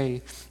be a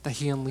day that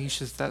he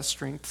unleashes that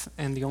strength.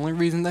 And the only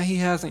reason that he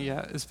hasn't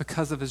yet is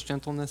because of his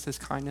gentleness, his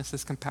kindness,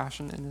 his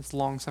compassion, and his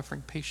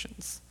long-suffering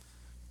patience.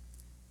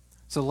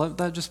 So let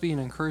that just be an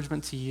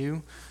encouragement to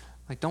you.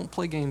 Like, don't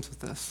play games with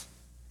this.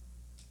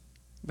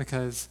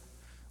 Because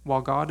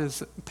while God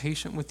is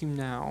patient with you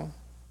now,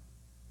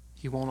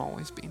 he won't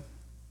always be.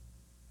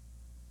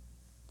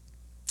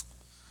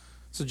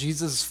 So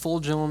Jesus is full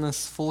of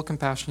gentleness, full of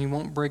compassion. He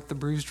won't break the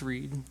bruised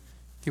reed.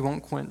 He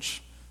won't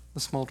quench the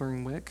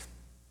smoldering wick.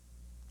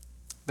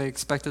 They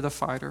expected a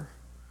fighter.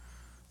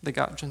 They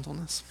got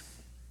gentleness.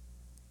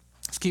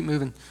 Let's keep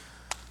moving.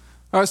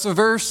 All right, so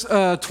verse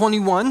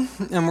 21,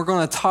 and we're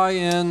going to tie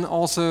in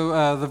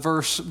also the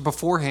verse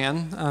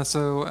beforehand.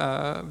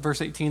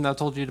 Verse 18 that I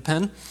told you to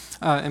pen.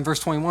 In verse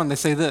 21, they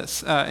say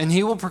this, and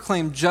he will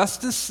proclaim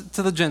justice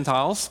to the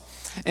Gentiles,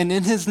 and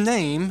in his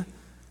name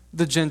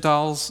the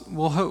Gentiles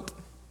will hope.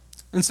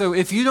 And so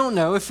if you don't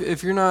know,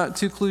 if you're not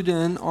too clued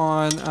in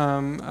on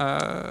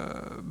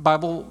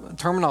Bible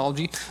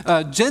terminology,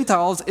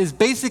 Gentiles is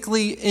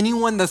basically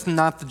anyone that's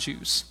not the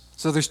Jews.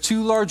 So there's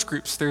two large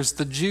groups. There's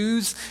the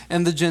Jews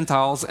and the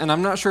Gentiles, and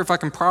I'm not sure if I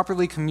can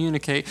properly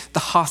communicate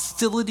the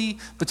hostility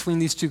between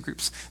these two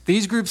groups.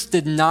 These groups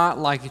did not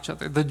like each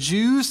other. The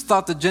Jews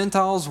thought the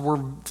Gentiles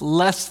were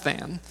less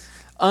than,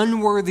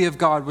 unworthy of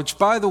God, which,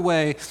 by the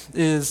way,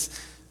 is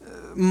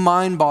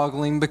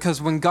mind-boggling,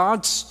 because when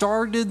God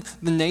started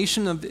the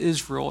nation of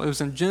Israel, it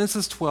was in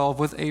Genesis 12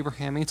 with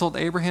Abraham. He told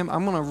Abraham,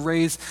 I'm going to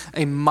raise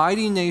a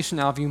mighty nation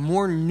out of you,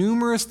 more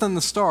numerous than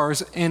the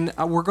stars, and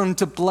we're going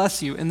to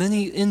bless you. And then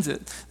he ends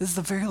it. This is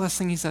the very last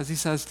thing he says. He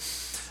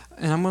says,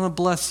 and I'm going to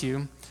bless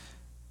you,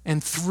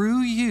 and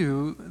through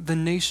you, the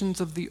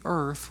nations of the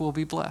earth will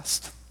be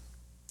blessed.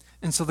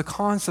 And so the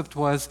concept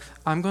was,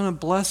 I'm going to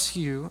bless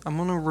you. I'm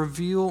going to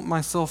reveal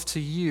myself to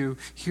you.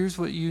 Here's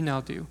what you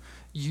now do.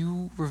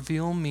 You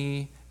reveal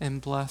me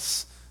and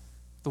bless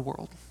the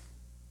world.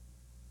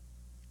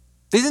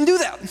 They didn't do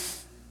that.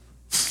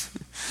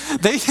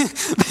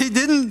 They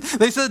didn't.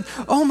 They said,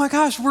 oh my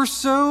gosh, we're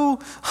so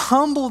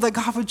humble that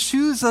God would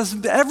choose us.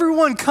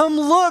 Everyone, come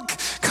look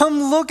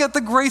at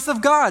the grace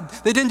of God.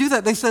 They didn't do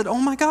that. They said, oh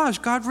my gosh,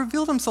 God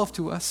revealed himself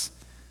to us.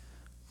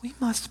 We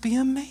must be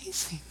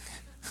amazing.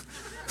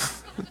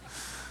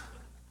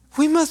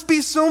 We must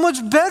be so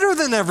much better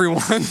than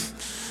everyone.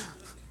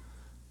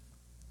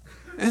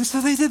 And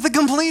so they did the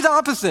complete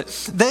opposite.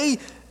 They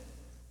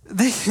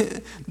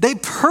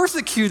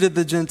persecuted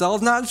the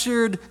Gentiles, not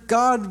shared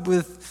God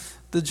with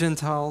the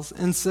Gentiles.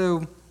 And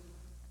so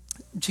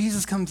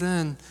Jesus comes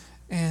in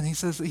and he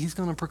says that he's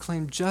going to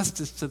proclaim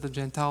justice to the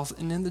Gentiles,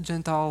 and in the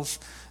Gentiles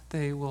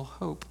they will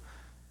hope.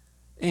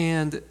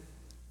 And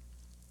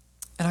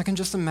I can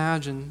just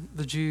imagine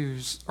the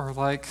Jews are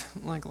like,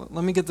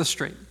 let me get this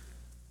straight.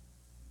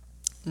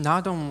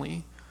 Not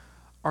only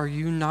are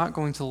you not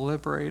going to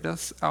liberate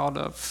us out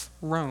of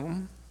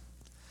Rome,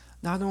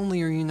 not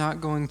only are you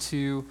not going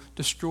to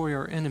destroy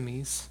our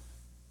enemies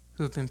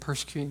who have been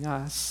persecuting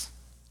us,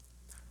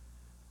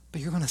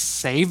 but you're going to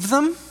save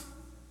them?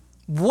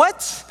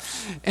 What?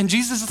 And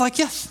Jesus is like,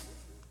 yes,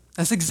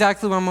 that's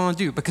exactly what I'm going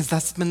to do, because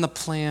that's been the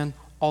plan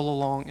all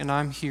along, and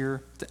I'm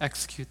here to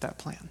execute that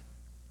plan.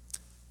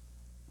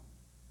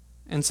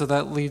 And so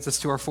that leads us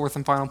to our fourth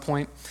and final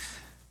point.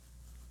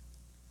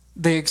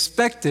 They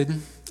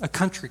expected a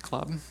country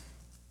club,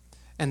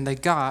 and they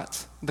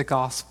got the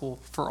gospel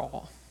for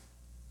all.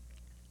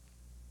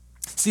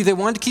 See, they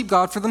wanted to keep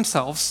God for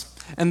themselves,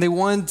 and they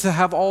wanted to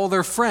have all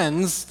their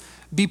friends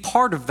be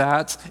part of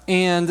that.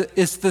 And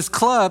it's this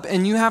club,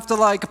 and you have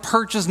to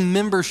purchase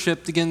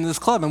membership to get into this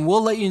club, and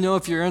we'll let you know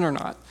if you're in or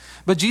not.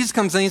 But Jesus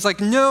comes in, he's like,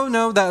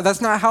 no,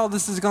 that's not how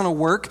this is going to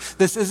work.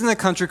 This isn't a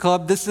country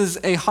club. This is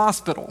a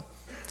hospital.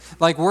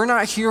 We're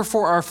not here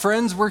for our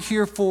friends. We're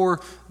here for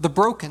the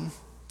broken.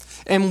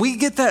 And we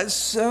get that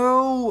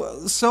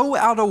so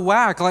out of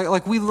whack.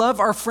 Like we love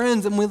our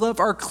friends and we love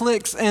our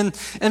cliques, and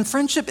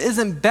friendship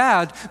isn't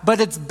bad, but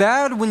it's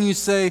bad when you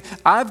say,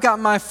 I've got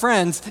my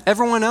friends,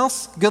 everyone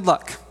else, good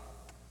luck.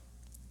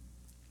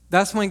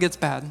 That's when it gets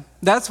bad.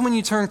 That's when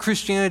you turn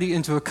Christianity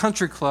into a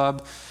country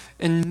club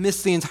and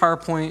miss the entire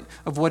point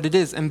of what it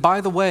is. And by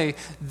the way,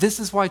 this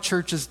is why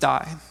churches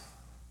die.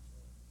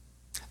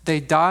 They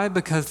die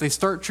because they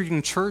start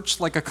treating church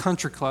like a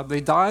country club.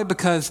 They die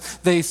because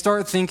they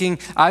start thinking,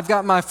 I've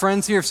got my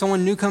friends here. If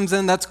someone new comes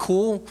in, that's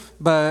cool,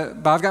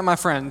 but I've got my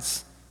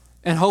friends.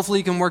 And hopefully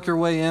you can work your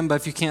way in, but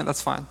if you can't,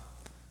 that's fine.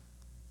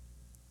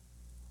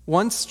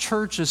 Once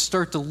churches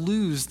start to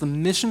lose the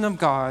mission of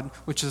God,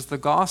 which is the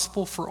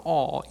gospel for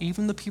all,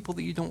 even the people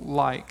that you don't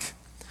like,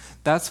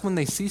 that's when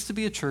they cease to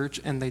be a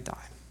church and they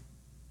die.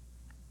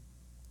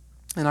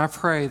 And I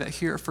pray that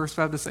here at First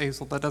Baptist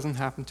Azle, that doesn't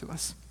happen to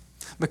us.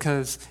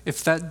 Because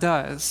if that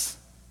does,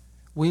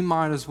 we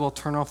might as well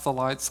turn off the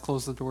lights,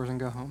 close the doors, and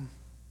go home.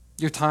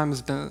 Your time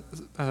has been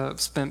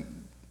spent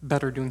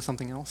better doing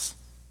something else.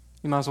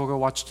 You might as well go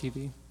watch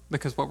TV,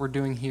 because what we're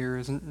doing here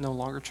is no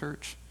longer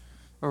church.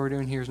 What we're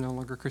doing here is no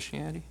longer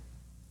Christianity.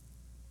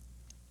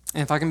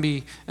 And if I can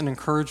be an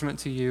encouragement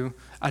to you,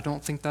 I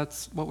don't think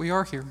that's what we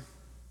are here.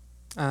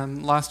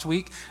 Last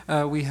week,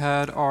 we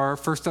had our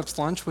First Steps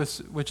lunch,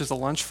 which is a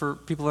lunch for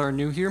people that are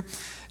new here.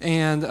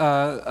 And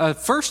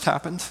first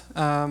happened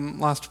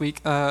last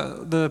week.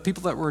 The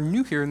people that were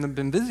new here and have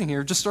been visiting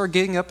here just started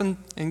getting up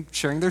and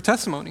sharing their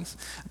testimonies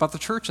about the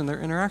church and their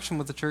interaction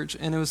with the church.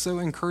 And it was so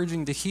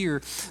encouraging to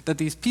hear that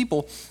these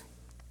people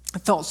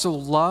felt so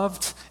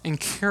loved and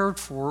cared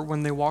for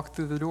when they walked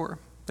through the door.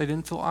 They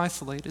didn't feel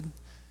isolated.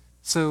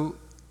 So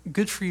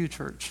good for you,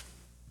 church,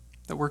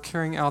 that we're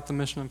carrying out the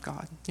mission of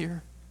God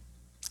here.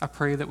 I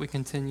pray that we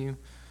continue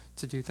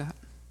to do that.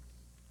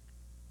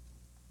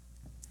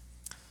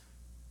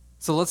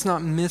 So let's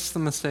not miss the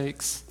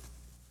mistakes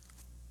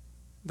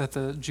that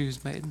the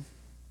Jews made.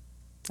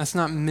 Let's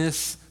not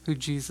miss who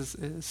Jesus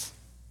is.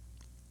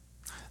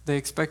 They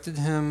expected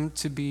him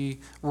to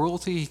be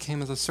royalty. He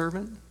came as a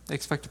servant. They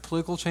expected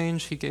political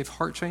change. He gave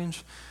heart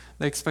change.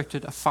 They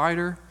expected a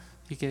fighter.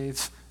 He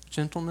gave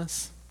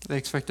gentleness. They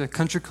expected a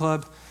country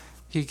club.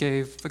 He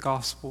gave the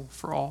gospel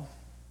for all.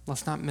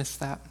 Let's not miss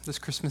that this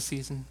Christmas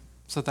season.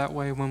 So that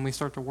way, when we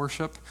start to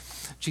worship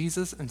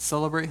Jesus and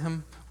celebrate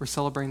him, we're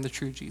celebrating the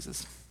true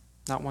Jesus,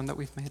 not one that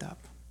we've made up.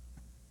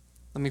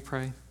 Let me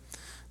pray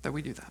that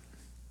we do that.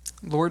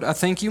 Lord, I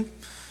thank you,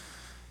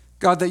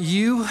 God, that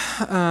you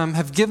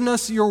have given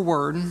us your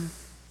word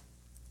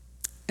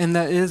and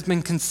that it has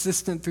been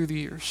consistent through the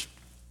years.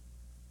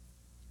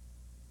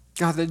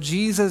 God, that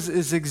Jesus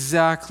is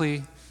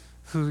exactly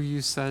who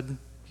you said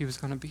he was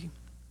going to be.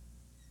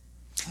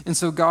 And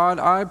so, God,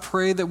 I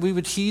pray that we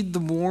would heed the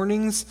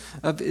warnings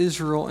of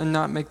Israel and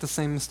not make the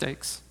same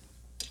mistakes.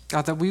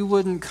 God, that we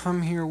wouldn't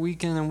come here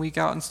week in and week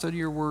out and study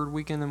your word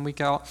week in and week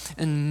out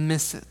and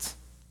miss it.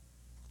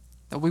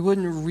 That we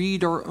wouldn't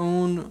read our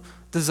own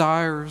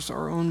desires,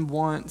 our own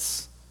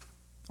wants,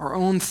 our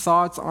own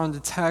thoughts on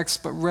the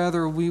text, but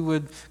rather we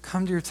would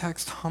come to your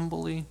text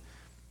humbly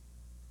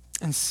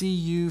and see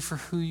you for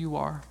who you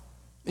are.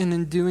 And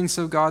in doing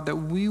so, God, that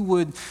we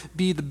would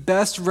be the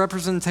best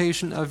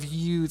representation of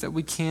you that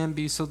we can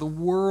be, so the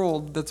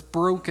world that's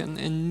broken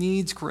and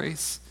needs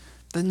grace,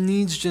 that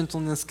needs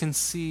gentleness, can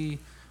see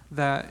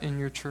that in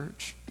your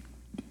church.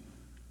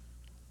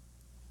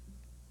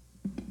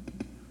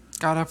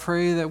 God, I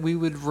pray that we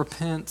would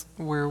repent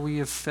where we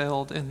have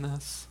failed in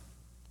this.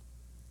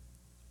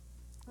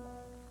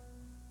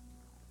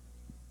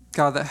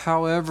 God, that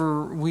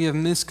however we have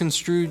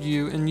misconstrued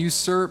you and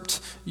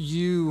usurped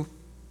you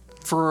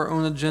for our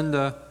own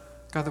agenda,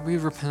 God, that we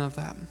would repent of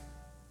that.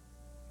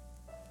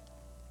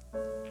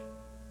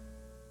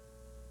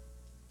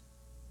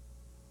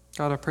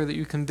 God, I pray that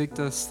you convict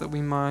us that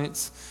we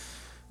might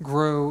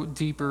grow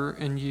deeper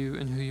in you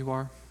and who you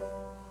are.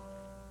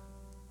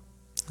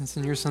 It's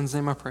in your son's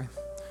name I pray.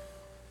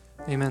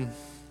 Amen.